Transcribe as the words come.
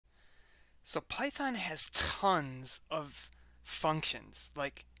So Python has tons of functions,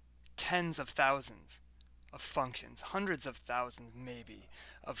 like tens of thousands of functions, hundreds of thousands maybe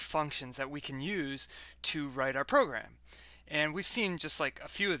of functions that we can use to write our program. And we've seen just like a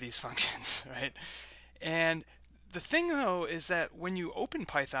few of these functions, right? And the thing though is that when you open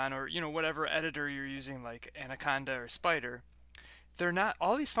Python or whatever editor you're using like Anaconda or Spider, they're not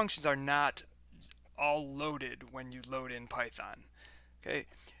all these functions are not all loaded when you load in Python. Okay,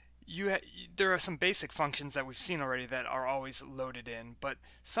 there are some basic functions that we've seen already that are always loaded in, but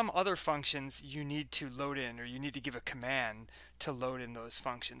some other functions you need to load in, or you need to give a command to load in those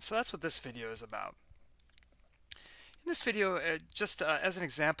functions. So that's what this video is about. In this video, just as an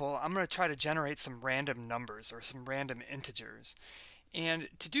example, I'm going to try to generate some random numbers or some random integers. And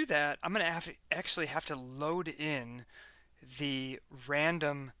to do that, I'm going to actually have to load in the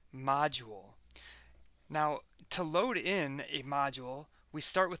random module. Now, to load in a module, we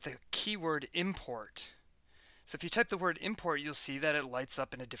start with the keyword import. So if you type the word import, you'll see that it lights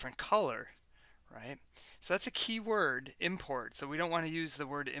up in a different color, right? So that's a keyword, import. So we don't want to use the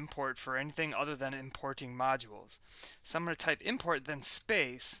word import for anything other than importing modules. So I'm going to type import, then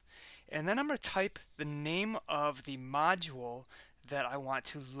space, and then I'm going to type the name of the module that I want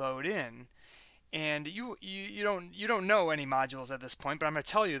to load in. And you don't know any modules at this point, but I'm going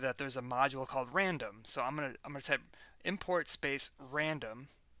to tell you that there's a module called random. So I'm going to type import space random,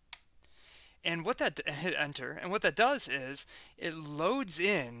 and hit enter. And what that does is it loads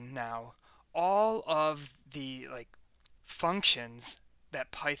in now all of the functions that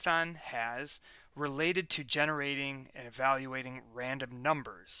Python has related to generating and evaluating random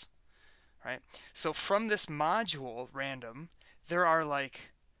numbers, right? So from this module random, there are I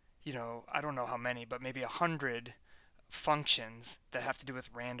don't know how many, but maybe 100 functions that have to do with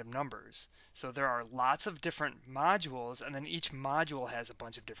random numbers. So there are lots of different modules, and then each module has a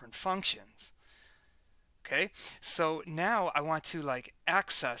bunch of different functions. Okay, so now I want to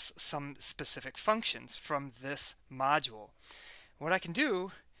access some specific functions from this module. What I can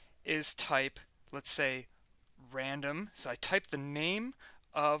do is type, let's say, random. So I type the name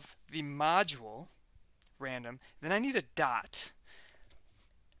of the module, random, then I need a dot.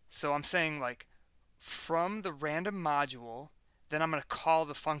 So I'm saying from the random module, then I'm going to call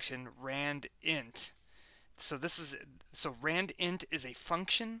the function randint. So randint is a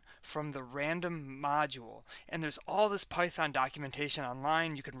function from the random module, and there's all this Python documentation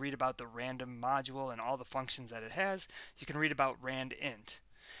online. You can read about the random module and all the functions that it has. You can read about randint.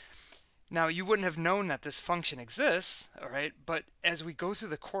 Now, you wouldn't have known that this function exists, all right, but as we go through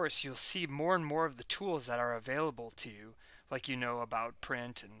the course, you'll see more and more of the tools that are available to you, like about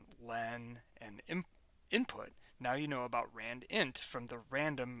print and len and input. Now you know about randint from the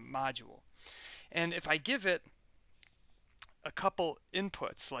random module. And if I give it a couple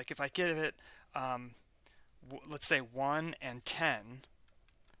inputs, like if I give it, let's say 1 and 10,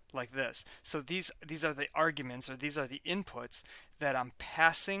 like this. So these are the arguments, or these are the inputs that I'm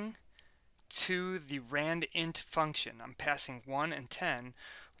passing to the randint function. I'm passing 1 and 10.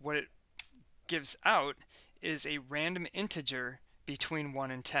 What it gives out is a random integer between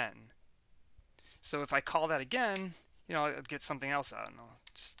 1 and 10. So if I call that again, I'll get something else out, and I'll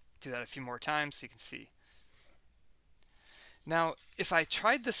just do that a few more times so you can see. Now, if I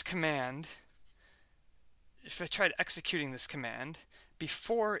tried executing this command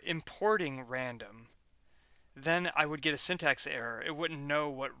before importing random, then I would get a syntax error. It wouldn't know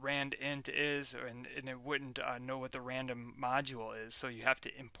what randint is, and it wouldn't know what the random module is, so you have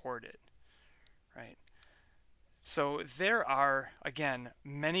to import it, right? So there are, again,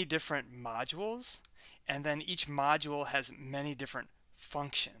 many different modules, and then each module has many different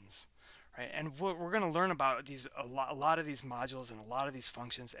functions, right? And we're going to learn about a lot of these modules and a lot of these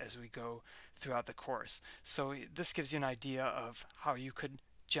functions as we go throughout the course. So this gives you an idea of how you could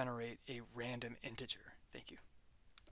generate a random integer. Thank you.